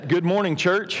Good morning,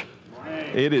 church.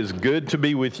 It is good to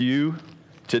be with you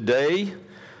today.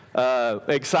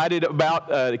 Excited about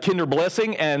Kinder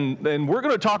Blessing, and we're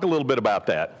going to talk a little bit about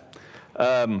that.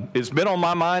 It's been on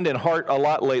my mind and heart a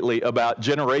lot lately about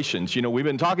generations. You know, we've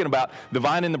been talking about the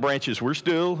vine and the branches. We're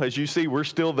still, as you see, we're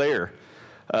still there.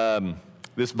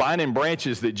 This vine and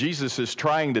branches that Jesus is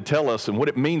trying to tell us and what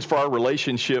it means for our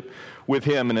relationship with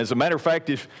Him. And as a matter of fact,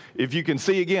 if you can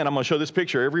see again, I'm going to show this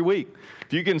picture every week.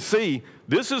 If you can see,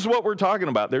 this is what we're talking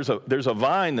about. There's a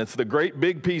vine that's the great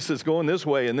big piece that's going this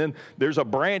way, and then there's a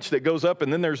branch that goes up,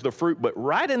 and then there's the fruit. But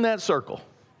right in that circle,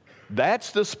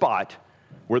 that's the spot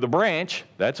where the branch,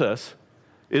 that's us,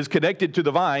 is connected to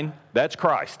the vine, that's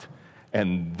Christ.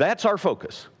 And that's our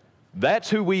focus. That's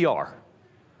who we are.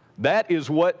 That is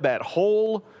what that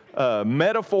whole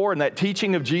metaphor and that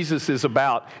teaching of Jesus is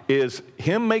about, is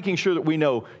Him making sure that we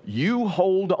know, you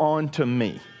hold on to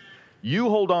me. You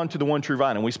hold on to the one true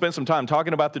vine. And we spent some time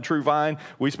talking about the true vine.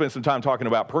 We spent some time talking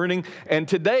about pruning. And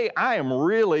today I am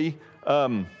really,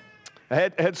 I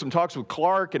had some talks with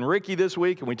Clark and Ricky this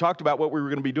week, and we talked about what we were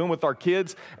going to be doing with our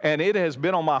kids. And it has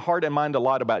been on my heart and mind a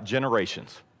lot about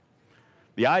generations.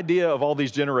 The idea of all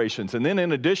these generations. And then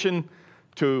in addition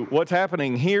to what's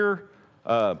happening here,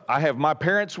 I have my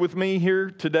parents with me here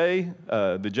today,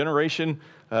 the generation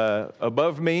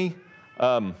above me.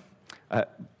 I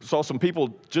saw some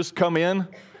people just come in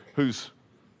whose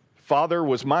father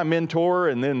was my mentor,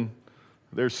 and then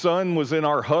their son was in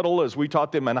our huddle as we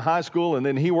taught them in high school, and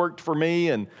then he worked for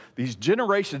me. And these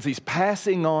generations, these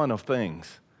passing on of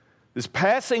things, this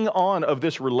passing on of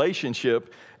this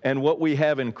relationship and what we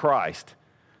have in Christ.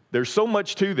 There's so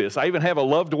much to this. I even have a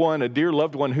loved one, a dear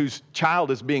loved one, whose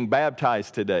child is being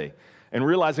baptized today, and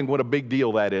realizing what a big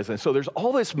deal that is. And so there's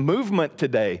all this movement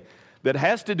today that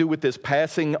has to do with this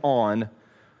passing on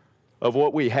of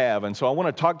what we have. And so I want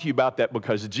to talk to you about that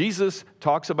because Jesus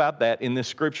talks about that in the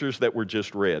scriptures that were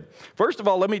just read. First of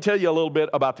all, let me tell you a little bit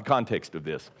about the context of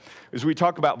this. As we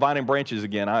talk about vine and branches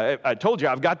again, I told you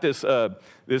I've got this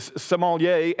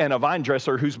sommelier and a vine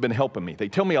dresser who's been helping me. They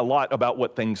tell me a lot about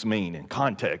what things mean and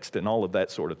context and all of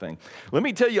that sort of thing. Let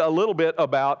me tell you a little bit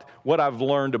about what I've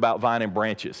learned about vine and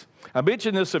branches. I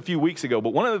mentioned this a few weeks ago,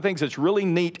 but one of the things that's really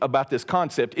neat about this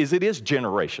concept is it is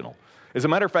generational. As a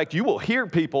matter of fact, you will hear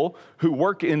people who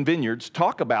work in vineyards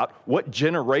talk about what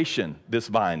generation this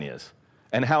vine is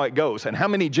and how it goes and how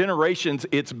many generations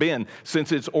it's been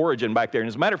since its origin back there. And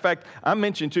as a matter of fact, I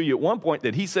mentioned to you at one point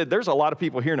that he said there's a lot of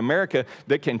people here in America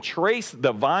that can trace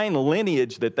the vine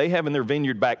lineage that they have in their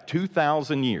vineyard back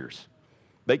 2,000 years.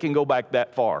 They can go back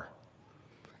that far.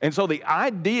 And so the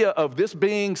idea of this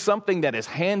being something that is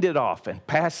handed off and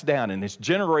passed down and it's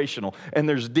generational and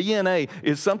there's DNA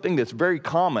is something that's very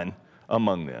common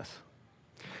among this.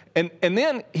 And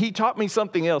then he taught me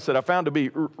something else that I found to be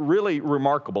really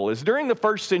remarkable, is during the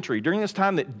first century, during this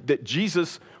time that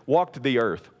Jesus walked the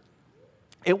earth,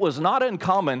 it was not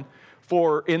uncommon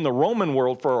in the Roman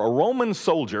world for a Roman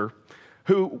soldier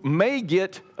who may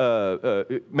get a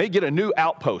new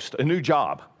outpost, a new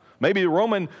job. Maybe the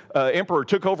Roman emperor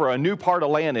took over a new part of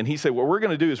land, and he said, what we're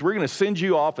going to do is we're going to send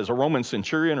you off as a Roman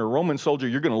centurion or a Roman soldier.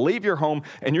 You're going to leave your home,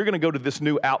 and you're going to go to this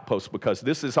new outpost because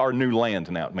this is our new land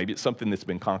now. Maybe it's something that's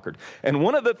been conquered. And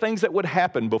one of the things that would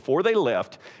happen before they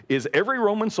left is every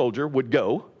Roman soldier would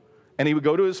go, and he would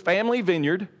go to his family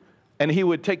vineyard, and he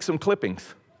would take some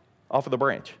clippings off of the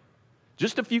branch.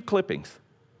 Just a few clippings.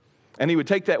 And he would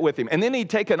take that with him. And then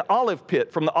he'd take an olive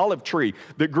pit from the olive tree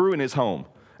that grew in his home.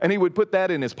 And he would put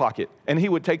that in his pocket, and he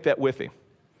would take that with him.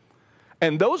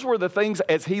 And those were the things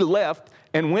as he left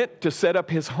and went to set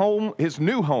up his home, his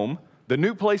new home, the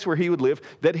new place where he would live,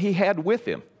 that he had with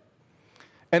him.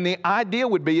 And the idea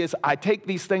would be is I take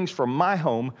these things from my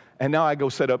home, and now I go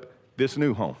set up this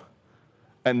new home.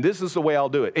 And this is the way I'll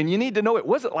do it. And you need to know it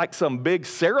wasn't like some big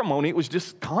ceremony. It was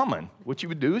just common. What you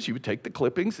would do is you would take the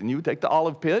clippings, and you would take the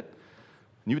olive pit,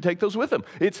 you would take those with them.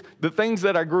 It's the things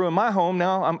that I grew in my home,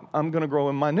 now I'm going to grow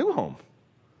in my new home.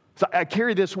 So I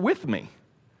carry this with me.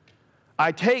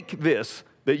 I take this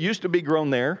that used to be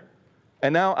grown there,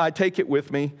 and now I take it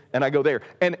with me, and I go there.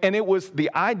 And it was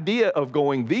the idea of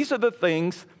going, these are the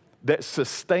things that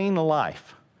sustain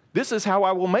life. This is how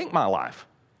I will make my life,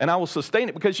 and I will sustain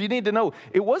it. Because you need to know,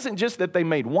 it wasn't just that they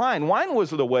made wine. Wine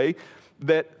was the way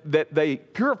that they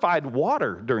purified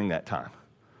water during that time.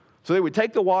 So they would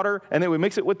take the water, and they would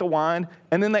mix it with the wine,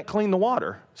 and then that cleaned the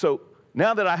water. So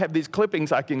now that I have these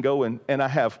clippings, I can go and I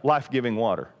have life-giving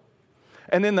water.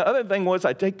 And then the other thing was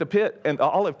I take the pit, and the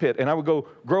olive pit, and I would go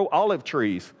grow olive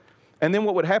trees. And then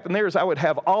what would happen there is I would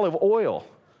have olive oil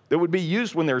that would be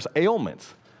used when there's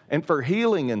ailments and for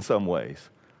healing in some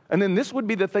ways. And then this would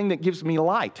be the thing that gives me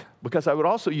light, because I would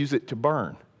also use it to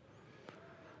burn.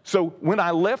 So when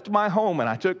I left my home and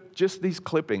I took just these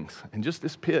clippings and just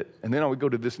this pit, and then I would go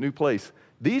to this new place,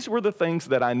 these were the things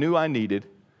that I knew I needed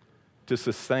to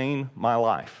sustain my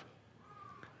life.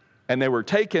 And they were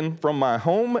taken from my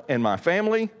home and my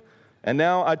family, and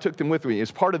now I took them with me.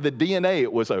 As part of the DNA,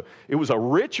 it was a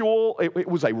ritual, it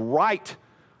was a rite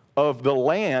of the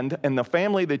land and the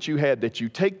family that you had, that you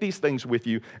take these things with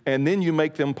you, and then you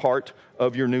make them part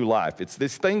of your new life. It's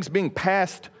these things being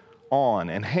passed on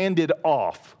and handed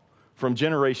off from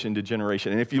generation to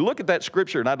generation. And if you look at that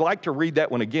scripture, and I'd like to read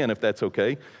that one again, if that's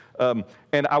okay,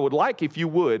 and I would like, if you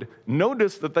would,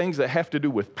 notice the things that have to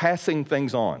do with passing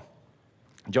things on.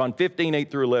 John 15, 8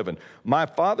 through 11. My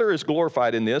Father is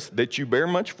glorified in this, that you bear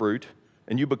much fruit,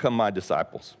 and you become my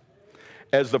disciples.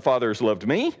 As the Father has loved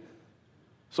me,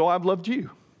 so I've loved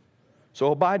you.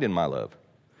 So abide in my love.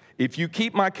 If you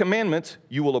keep my commandments,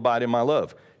 you will abide in my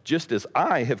love, just as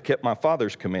I have kept my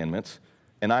Father's commandments,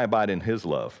 and I abide in his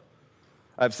love.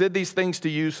 I've said these things to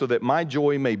you so that my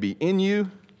joy may be in you,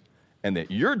 and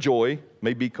that your joy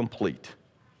may be complete.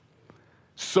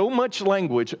 So much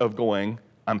language of going,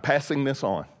 I'm passing this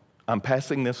on. I'm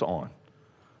passing this on.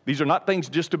 These are not things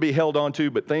just to be held on to,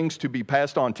 but things to be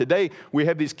passed on. Today, we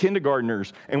have these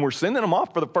kindergartners, and we're sending them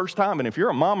off for the first time. And if you're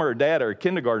a mom or a dad or a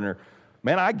kindergartner,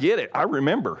 man, I get it. I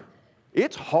remember.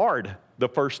 It's hard the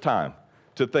first time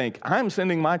to think, I'm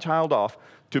sending my child off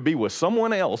to be with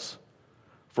someone else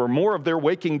for more of their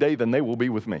waking day than they will be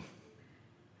with me.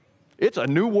 It's a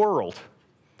new world,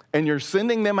 and you're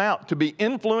sending them out to be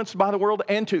influenced by the world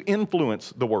and to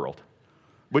influence the world.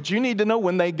 But you need to know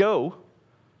when they go,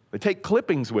 they take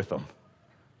clippings with them.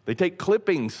 They take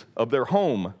clippings of their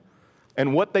home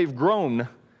and what they've grown,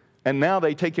 and now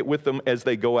they take it with them as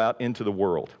they go out into the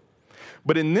world.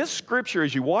 But in this scripture,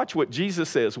 as you watch what Jesus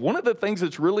says, one of the things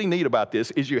that's really neat about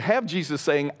this is you have Jesus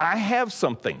saying, I have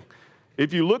something.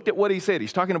 If you looked at what he said,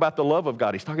 he's talking about the love of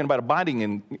God. He's talking about abiding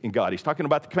in God. He's talking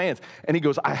about the commands. And he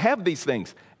goes, I have these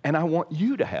things, and I want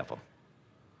you to have them.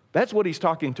 That's what he's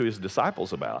talking to his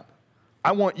disciples about.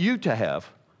 I want you to have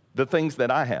the things that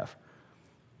I have.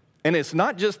 And it's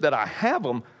not just that I have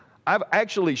them, I've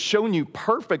actually shown you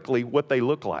perfectly what they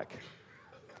look like.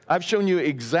 I've shown you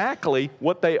exactly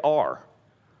what they are.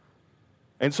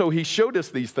 And so he showed us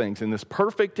these things in this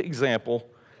perfect example,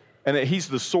 and that he's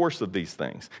the source of these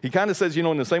things. He kind of says,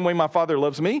 in the same way my Father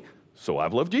loves me, so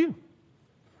I've loved you.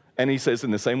 And he says,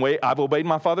 in the same way I've obeyed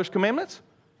my Father's commandments,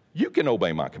 you can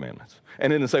obey my commandments.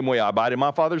 And in the same way I abide in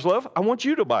my Father's love, I want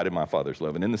you to abide in my Father's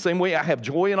love. And in the same way I have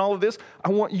joy in all of this, I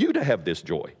want you to have this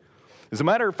joy. As a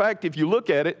matter of fact, if you look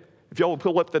at it, if y'all will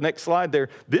pull up the next slide there,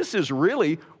 this is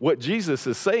really what Jesus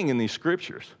is saying in these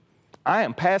scriptures. I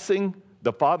am passing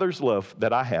the Father's love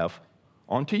that I have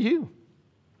onto you.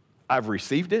 I've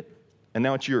received it, and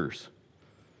now it's yours.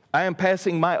 I am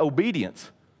passing my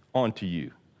obedience onto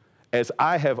you. As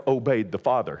I have obeyed the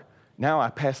Father, now I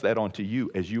pass that on to you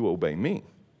as you obey me.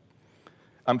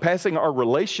 I'm passing our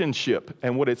relationship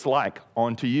and what it's like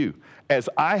on to you. As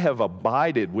I have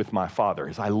abided with my Father,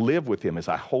 as I live with him, as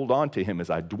I hold on to him, as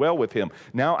I dwell with him,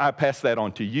 now I pass that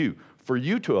on to you for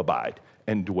you to abide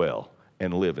and dwell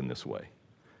and live in this way.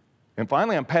 And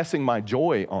finally, I'm passing my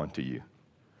joy on to you.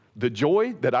 The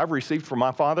joy that I've received from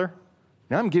my Father,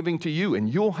 now I'm giving to you,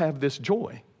 and you'll have this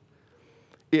joy.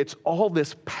 It's all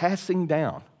this passing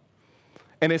down.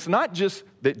 And it's not just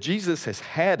that Jesus has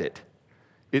had it.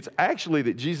 It's actually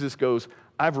that Jesus goes,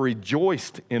 I've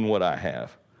rejoiced in what I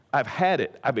have. I've had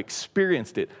it. I've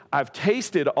experienced it. I've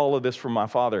tasted all of this from my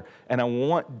Father, and I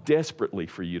want desperately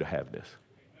for you to have this.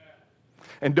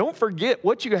 And don't forget,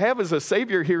 what you have is a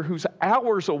Savior here who's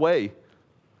hours away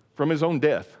from his own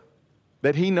death,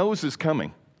 that he knows is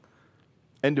coming.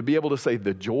 And to be able to say,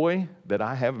 the joy that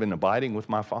I have in abiding with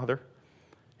my Father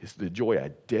is the joy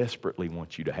I desperately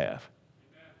want you to have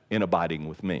in abiding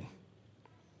with me.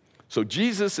 So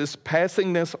Jesus is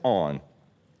passing this on.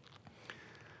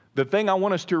 The thing I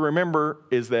want us to remember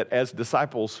is that as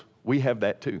disciples, we have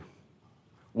that too.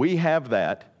 We have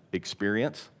that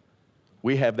experience.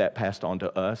 We have that passed on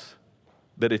to us,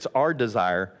 that it's our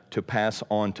desire to pass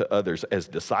on to others as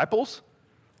disciples,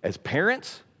 as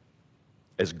parents,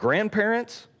 as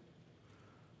grandparents,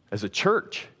 as a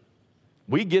church.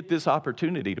 We get this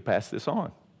opportunity to pass this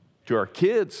on to our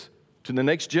kids, to the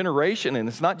next generation. And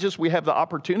it's not just we have the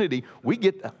opportunity, we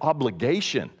get the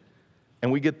obligation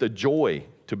and we get the joy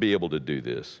to be able to do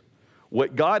this.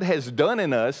 What God has done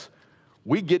in us,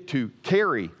 we get to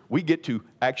carry, we get to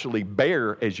actually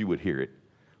bear, as you would hear it.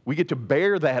 We get to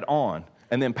bear that on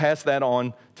and then pass that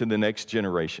on to the next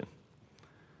generation.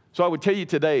 So I would tell you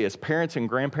today, as parents and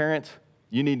grandparents,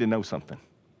 you need to know something.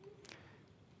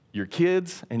 Your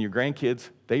kids and your grandkids,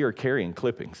 they are carrying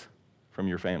clippings from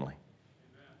your family.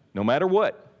 No matter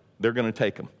what, they're going to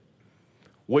take them.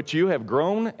 What you have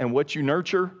grown and what you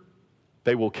nurture,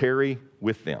 they will carry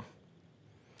with them.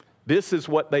 This is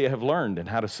what they have learned in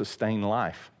how to sustain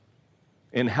life,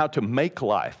 and how to make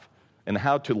life, and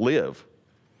how to live.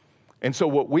 And so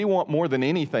what we want more than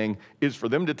anything is for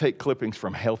them to take clippings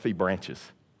from healthy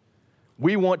branches.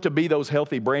 We want to be those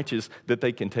healthy branches that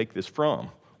they can take this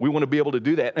from. We want to be able to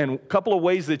do that. And a couple of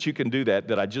ways that you can do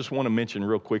that I just want to mention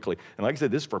real quickly. And like I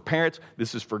said, this is for parents,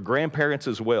 this is for grandparents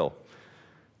as well.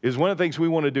 Is one of the things we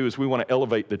want to do is we want to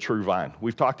elevate the true vine.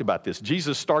 We've talked about this.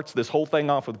 Jesus starts this whole thing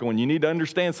off with going, you need to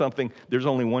understand something. There's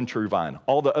only one true vine.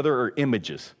 All the other are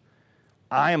images.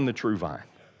 I am the true vine.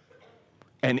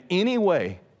 And any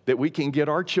way that we can get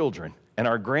our children and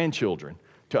our grandchildren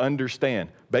to understand,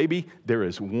 baby, there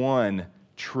is one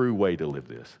true way to live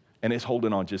this. And it's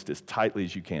holding on just as tightly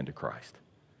as you can to Christ.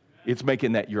 It's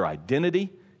making that your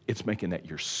identity. It's making that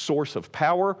your source of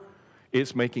power.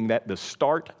 It's making that the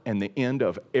start and the end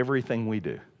of everything we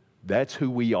do. That's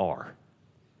who we are.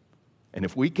 And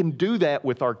if we can do that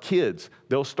with our kids,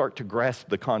 they'll start to grasp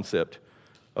the concept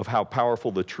of how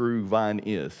powerful the true vine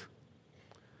is.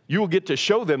 You will get to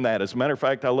show them that. As a matter of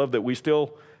fact, I love that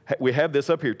we have this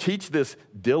up here. Teach this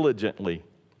diligently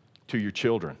to your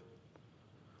children.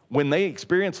 When they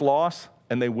experience loss,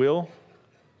 and they will,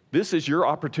 this is your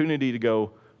opportunity to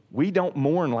go, we don't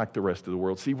mourn like the rest of the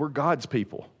world. See, we're God's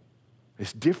people.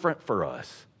 It's different for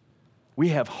us. We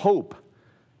have hope.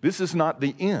 This is not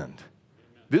the end.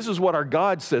 This is what our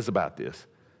God says about this.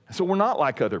 So we're not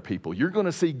like other people. You're going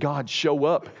to see God show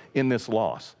up in this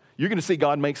loss. You're going to see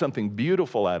God make something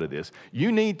beautiful out of this.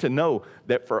 You need to know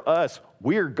that for us,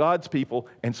 we're God's people,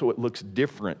 and so it looks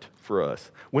different for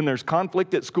us. When there's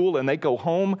conflict at school and they go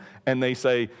home and they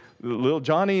say, little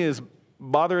Johnny is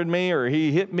bothering me, or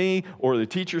he hit me, or the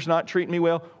teacher's not treating me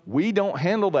well, we don't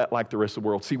handle that like the rest of the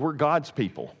world. See, we're God's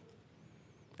people.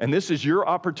 And this is your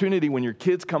opportunity when your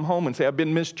kids come home and say, I've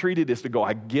been mistreated, is to go,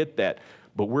 I get that,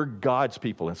 but we're God's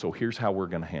people, and so here's how we're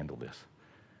going to handle this.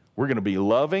 We're going to be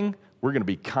loving. We're going to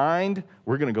be kind.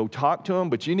 We're going to go talk to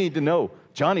him. But you need to know,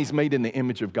 Johnny's made in the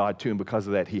image of God too, and because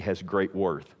of that, he has great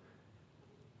worth.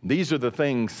 These are the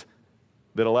things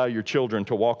that allow your children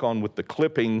to walk on with the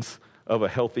clippings of a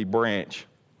healthy branch.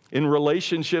 In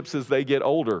relationships as they get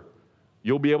older,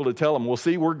 you'll be able to tell them, well,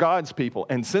 see, we're God's people.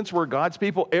 And since we're God's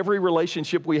people, every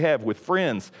relationship we have with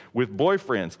friends, with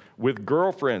boyfriends, with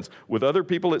girlfriends, with other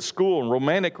people at school, and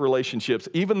romantic relationships,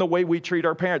 even the way we treat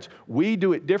our parents, we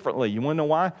do it differently. You want to know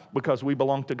why? Because we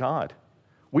belong to God.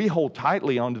 We hold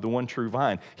tightly onto the one true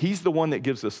vine. He's the one that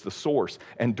gives us the source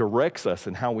and directs us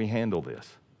in how we handle this.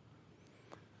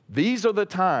 These are the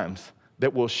times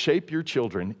that will shape your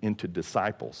children into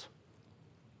disciples,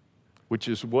 which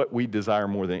is what we desire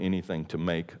more than anything to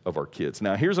make of our kids.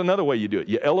 Now, here's another way you do it.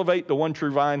 You elevate the one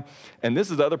true vine, and this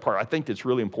is the other part I think that's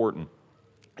really important,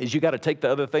 is you got to take the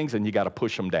other things and you got to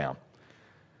push them down.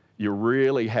 You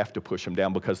really have to push them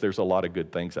down because there's a lot of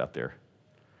good things out there.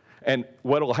 And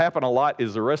what will happen a lot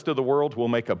is the rest of the world will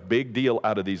make a big deal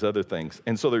out of these other things.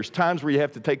 And so there's times where you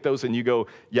have to take those and you go,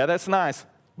 yeah, that's nice,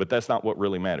 but that's not what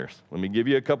really matters. Let me give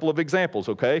you a couple of examples,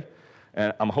 okay?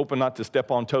 And I'm hoping not to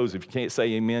step on toes. If you can't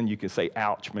say amen, you can say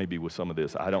ouch maybe with some of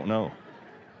this. I don't know.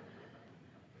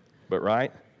 But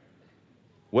right?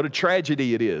 What a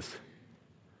tragedy it is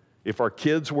if our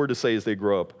kids were to say as they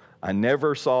grow up, I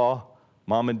never saw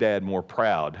mom and dad more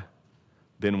proud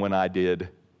than when I did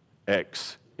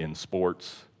X in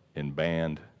sports, in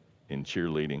band, in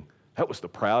cheerleading. That was the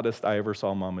proudest I ever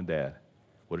saw mom and dad.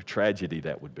 What a tragedy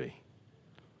that would be.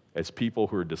 As people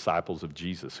who are disciples of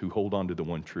Jesus, who hold on to the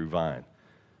one true vine.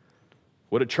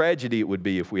 What a tragedy it would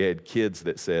be if we had kids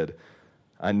that said,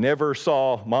 I never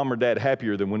saw mom or dad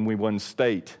happier than when we won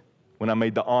state, when I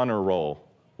made the honor roll,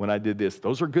 when I did this.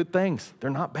 Those are good things. They're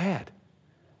not bad,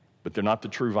 but they're not the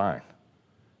true vine.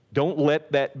 Don't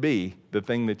let that be the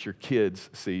thing that your kids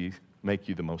see make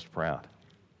you the most proud.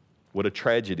 What a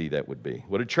tragedy that would be.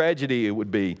 What a tragedy it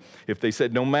would be if they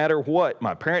said, no matter what,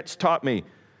 my parents taught me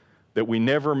that we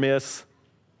never miss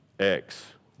X,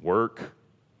 work,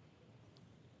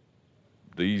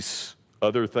 these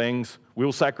other things.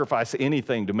 We'll sacrifice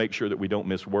anything to make sure that we don't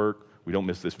miss work, we don't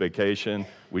miss this vacation,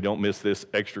 we don't miss this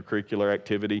extracurricular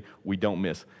activity, we don't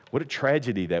miss. What a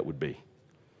tragedy that would be.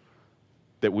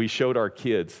 That we showed our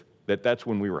kids that that's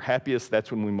when we were happiest,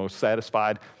 that's when we were most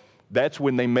satisfied, that's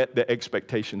when they met the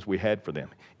expectations we had for them.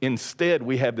 Instead,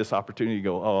 we have this opportunity to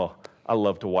go, oh, I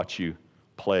love to watch you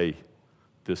play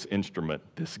this instrument,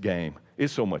 this game.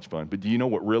 It's so much fun. But do you know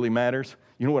what really matters?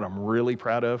 You know what I'm really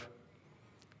proud of?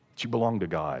 that you belong to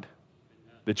God,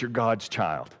 that you're God's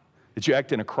child, that you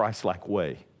act in a Christ-like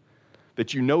way,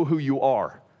 that you know who you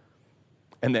are,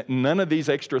 and that none of these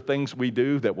extra things we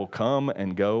do that will come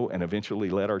and go and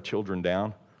eventually let our children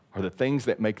down are the things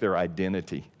that make their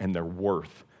identity and their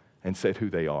worth and set who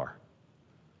they are.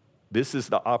 This is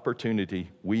the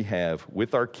opportunity we have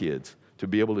with our kids to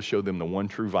be able to show them the one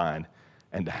true vine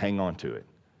and to hang on to it.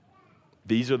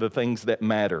 These are the things that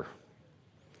matter.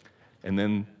 And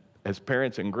then as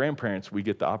parents and grandparents, we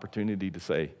get the opportunity to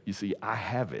say, you see, I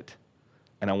have it,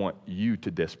 and I want you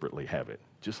to desperately have it,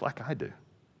 just like I do,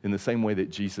 in the same way that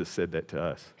Jesus said that to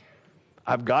us.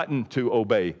 I've gotten to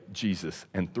obey Jesus,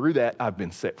 and through that, I've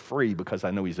been set free because I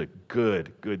know he's a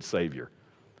good, good Savior.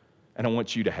 And I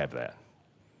want you to have that.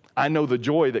 I know the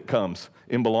joy that comes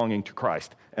in belonging to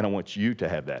Christ, and I want you to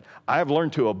have that. I have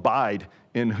learned to abide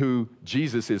in who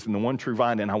Jesus is and the one true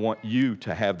vine, and I want you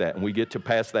to have that, and we get to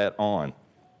pass that on.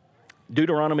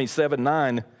 Deuteronomy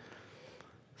 7:9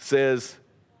 says,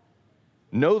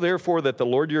 "Know therefore that the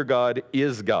Lord your God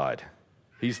is God.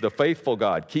 He's the faithful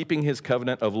God, keeping his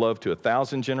covenant of love to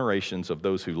 1,000 generations of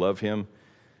those who love him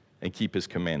and keep his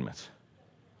commandments."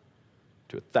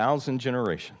 To 1,000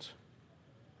 generations.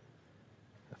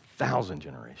 1,000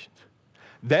 generations.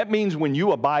 That means when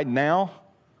you abide now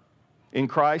in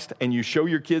Christ and you show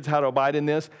your kids how to abide in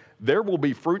this, there will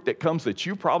be fruit that comes that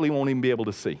you probably won't even be able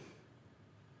to see.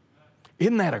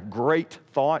 Isn't that a great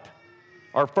thought?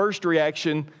 Our first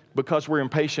reaction, because we're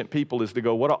impatient people, is to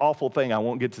go, what an awful thing, I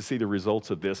won't get to see the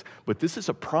results of this. But this is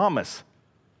a promise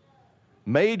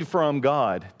made from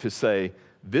God to say,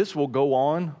 this will go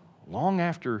on long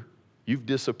after you've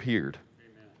disappeared.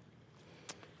 Amen.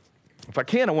 If I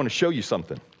can, I want to show you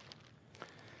something.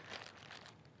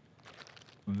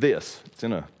 I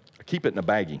keep it in a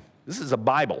baggie. This is a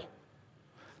Bible.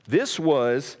 This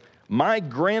was my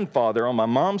grandfather on my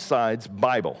mom's side's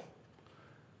Bible.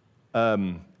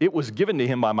 It was given to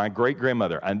him by my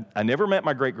great-grandmother. I never met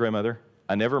my great-grandmother.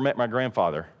 I never met my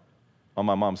grandfather on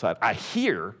my mom's side. I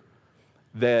hear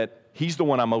that he's the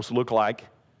one I most look like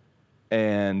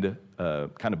and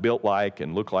kind of built like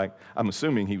and look like. I'm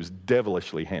assuming he was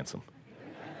devilishly handsome.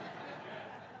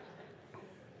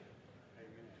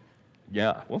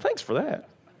 Yeah, well, thanks for that.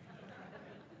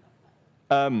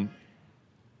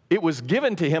 It was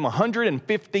given to him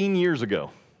 115 years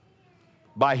ago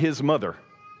by his mother,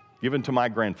 given to my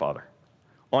grandfather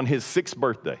on his 6th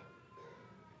birthday.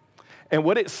 And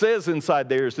what it says inside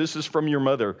there is, this is from your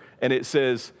mother, and it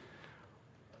says,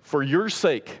 for your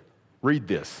sake, read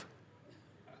this.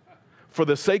 For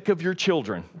the sake of your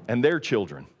children and their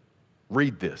children,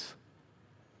 read this.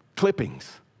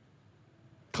 Clippings.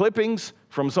 Clippings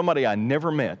from somebody I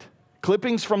never met.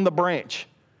 Clippings from the branch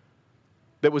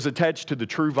that was attached to the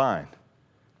true vine.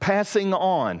 Passing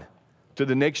on to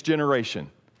the next generation.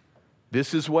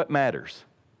 This is what matters.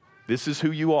 This is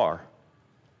who you are.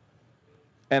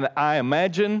 And I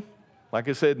imagine, like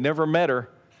I said, never met her,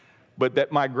 but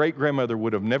that my great-grandmother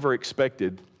would have never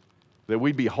expected that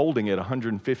we'd be holding it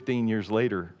 115 years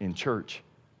later in church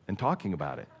and talking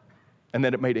about it, and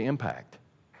that it made an impact.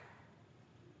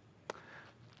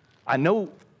 I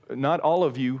know not all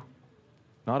of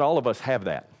us have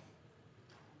that.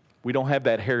 We don't have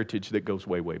that heritage that goes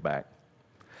way, way back.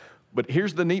 But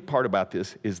here's the neat part about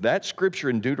this, is that scripture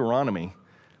in Deuteronomy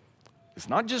is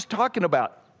not just talking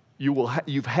about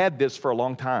you've had this for a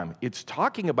long time. It's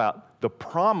talking about the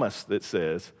promise that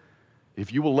says,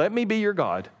 if you will let me be your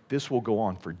God, this will go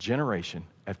on for generation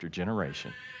after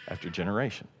generation after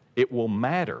generation. It will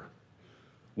matter.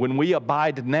 When we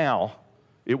abide now,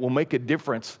 it will make a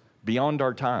difference beyond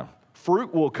our time.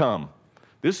 Fruit will come.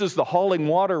 This is the hauling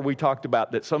water we talked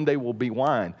about that someday will be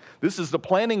wine. This is the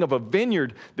planting of a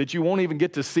vineyard that you won't even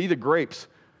get to see the grapes,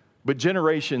 but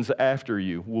generations after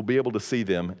you will be able to see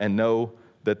them and know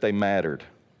that they mattered.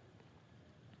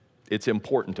 It's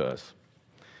important to us.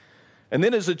 And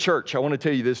then as a church, I want to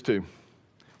tell you this too.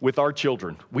 With our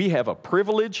children, we have a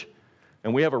privilege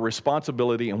and we have a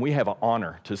responsibility and we have an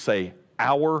honor to say,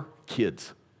 our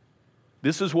kids.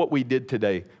 This is what we did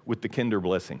today with the Kinder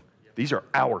Blessing. These are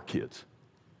our kids.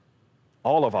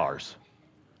 All of ours.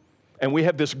 And we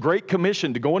have this great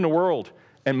commission to go in the world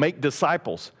and make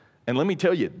disciples. And let me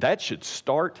tell you, that should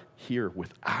start here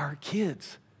with our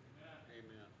kids.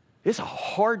 Amen. It's a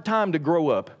hard time to grow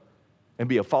up and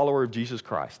be a follower of Jesus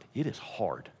Christ. It is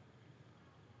hard.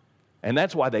 And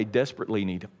that's why they desperately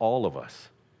need all of us.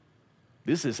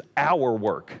 This is our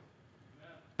work.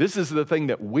 This is the thing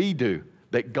that we do,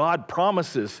 that God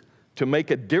promises to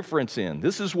make a difference in.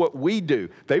 This is what we do.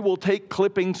 They will take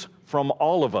clippings from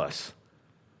all of us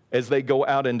as they go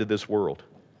out into this world.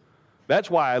 That's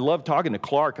why I love talking to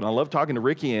Clark and I love talking to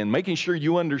Ricky and making sure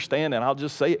you understand, and I'll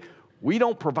just say it, we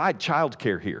don't provide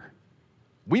childcare here.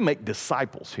 We make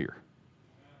disciples here.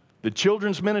 The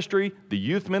children's ministry, the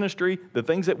youth ministry, the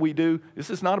things that we do, this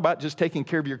is not about just taking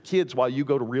care of your kids while you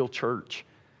go to real church.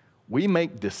 We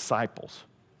make disciples.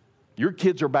 Your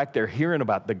kids are back there hearing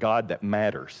about the God that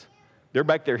matters. They're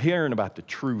back there hearing about the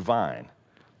true vine.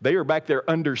 They are back there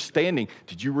understanding,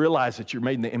 did you realize that you're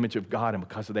made in the image of God, and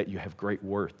because of that you have great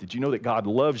worth? Did you know that God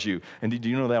loves you, and did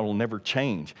you know that will never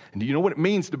change? And do you know what it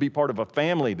means to be part of a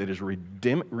family that is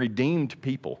redeemed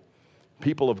people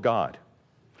of God?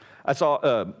 I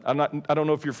saw, I don't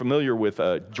know if you're familiar with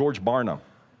George Barna.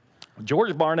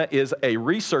 George Barna is a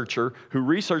researcher who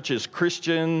researches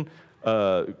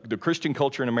the Christian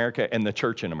culture in America and the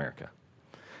church in America.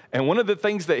 And one of the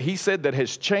things that he said that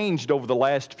has changed over the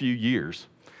last few years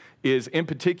is, in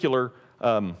particular,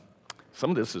 some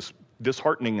of this is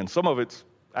disheartening and some of it's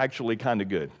actually kind of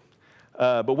good.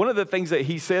 But one of the things that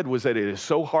he said was that it is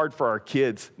so hard for our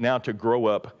kids now to grow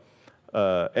up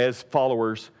as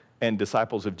followers and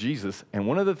disciples of Jesus. And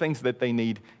one of the things that they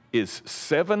need is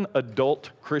 7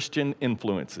 adult Christian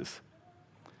influences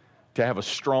to have a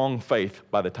strong faith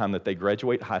by the time that they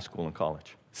graduate high school and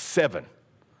college. 7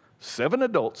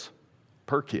 adults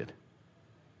per kid.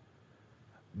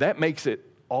 That makes it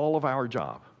all of our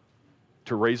job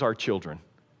to raise our children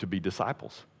to be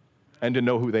disciples and to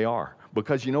know who they are.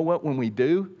 Because you know what? When we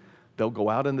do, they'll go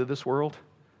out into this world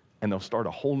and they'll start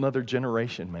a whole nother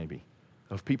generation maybe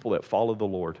of people that follow the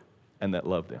Lord and that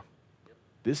love them.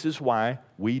 This is why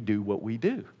we do what we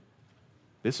do.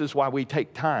 This is why we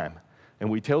take time and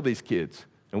we tell these kids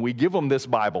and we give them this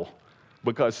Bible,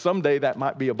 because someday that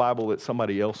might be a Bible that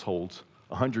somebody else holds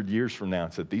 100 years from now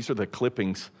and said, these are the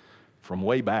clippings from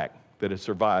way back that have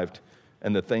survived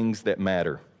and the things that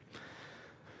matter.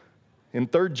 In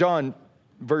 3 John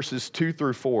verses 2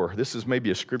 through 4, this is maybe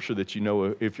a scripture that you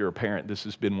know if you're a parent. This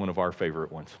has been one of our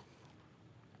favorite ones.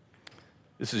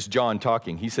 This is John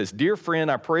talking. He says, "Dear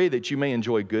friend, I pray that you may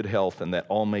enjoy good health and that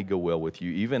all may go well with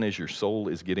you, even as your soul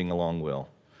is getting along well.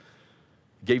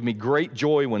 It gave me great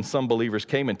joy when some believers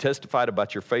came and testified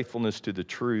about your faithfulness to the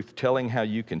truth, telling how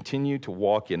you continue to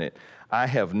walk in it. I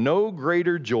have no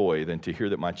greater joy than to hear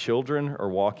that my children are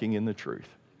walking in the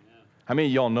truth." How many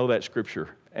of y'all know that scripture?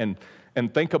 And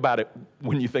think about it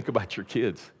when you think about your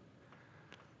kids.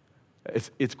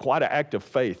 It's quite an act of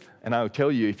faith. And I will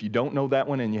tell you, if you don't know that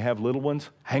one and you have little ones,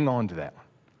 hang on to that one.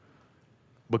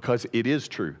 Because it is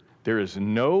true. There is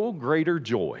no greater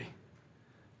joy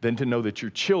than to know that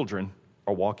your children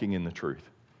are walking in the truth.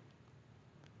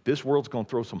 This world's going to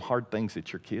throw some hard things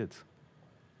at your kids.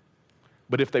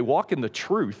 But if they walk in the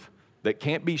truth that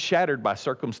can't be shattered by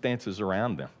circumstances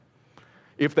around them,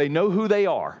 if they know who they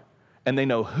are, and they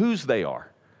know whose they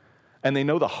are, and they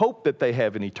know the hope that they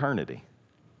have in eternity.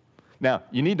 Now,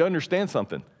 you need to understand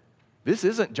something. This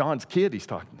isn't John's kid he's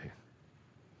talking to.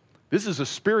 This is a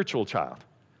spiritual child.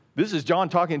 This is John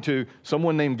talking to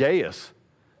someone named Gaius.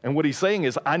 And what he's saying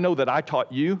is, I know that I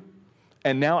taught you,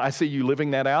 and now I see you living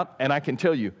that out, and I can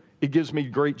tell you, it gives me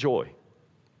great joy.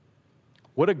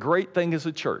 What a great thing as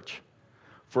a church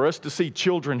for us to see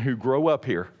children who grow up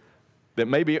here that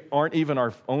maybe aren't even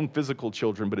our own physical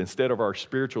children, but instead of our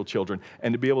spiritual children,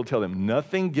 and to be able to tell them,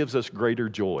 nothing gives us greater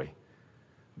joy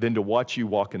than to watch you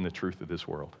walk in the truth of this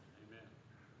world. Amen.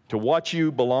 To watch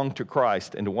you belong to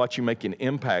Christ and to watch you make an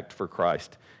impact for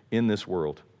Christ in this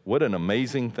world. What an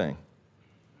amazing thing.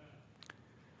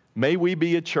 May we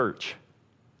be a church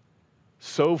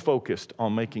so focused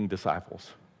on making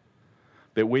disciples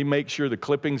that we make sure the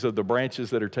clippings of the branches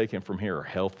that are taken from here are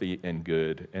healthy and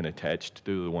good and attached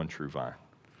to the one true vine.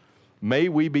 May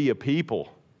we be a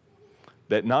people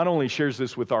that not only shares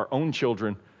this with our own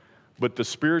children, but the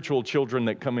spiritual children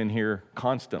that come in here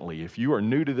constantly. If you are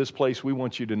new to this place, we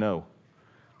want you to know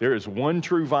there is one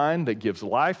true vine that gives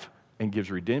life and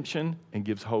gives redemption and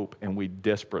gives hope, and we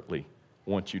desperately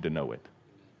want you to know it.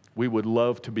 We would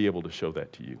love to be able to show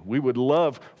that to you. We would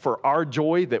love for our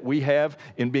joy that we have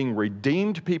in being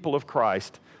redeemed people of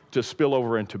Christ to spill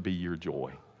over and to be your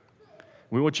joy.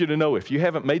 We want you to know, if you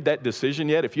haven't made that decision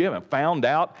yet, if you haven't found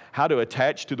out how to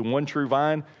attach to the one true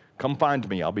vine, come find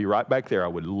me. I'll be right back there. I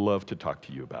would love to talk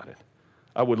to you about it.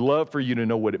 I would love for you to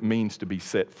know what it means to be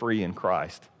set free in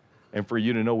Christ, and for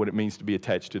you to know what it means to be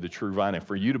attached to the true vine, and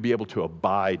for you to be able to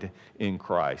abide in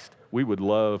Christ. We would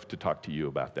love to talk to you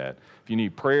about that. If you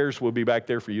need prayers, we'll be back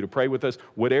there for you to pray with us.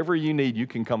 Whatever you need, you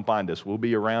can come find us. We'll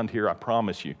be around here, I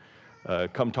promise you.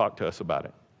 Come talk to us about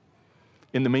it.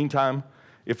 In the meantime,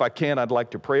 if I can, I'd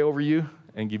like to pray over you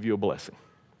and give you a blessing.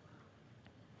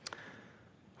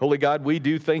 Holy God, we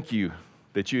do thank you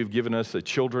that you have given us the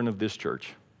children of this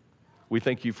church. We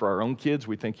thank you for our own kids.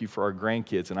 We thank you for our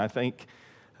grandkids. And I thank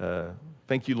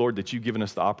you, Lord, that you've given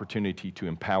us the opportunity to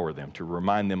empower them, to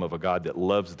remind them of a God that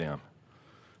loves them,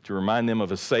 to remind them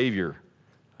of a Savior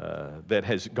that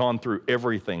has gone through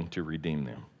everything to redeem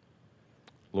them.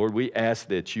 Lord, we ask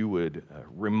that you would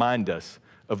remind us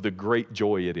of the great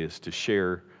joy it is to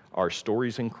share our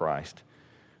stories in Christ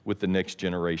with the next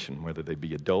generation, whether they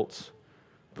be adults,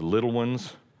 the little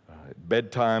ones, at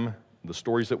bedtime, the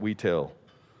stories that we tell.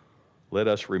 Let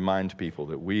us remind people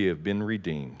that we have been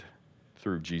redeemed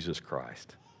through Jesus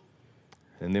Christ.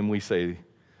 And then we say,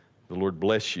 the Lord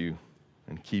bless you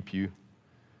and keep you,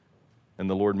 and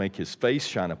the Lord make his face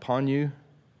shine upon you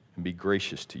and be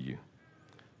gracious to you.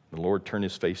 The Lord turn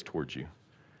his face towards you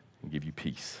and give you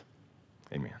peace.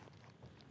 Amen.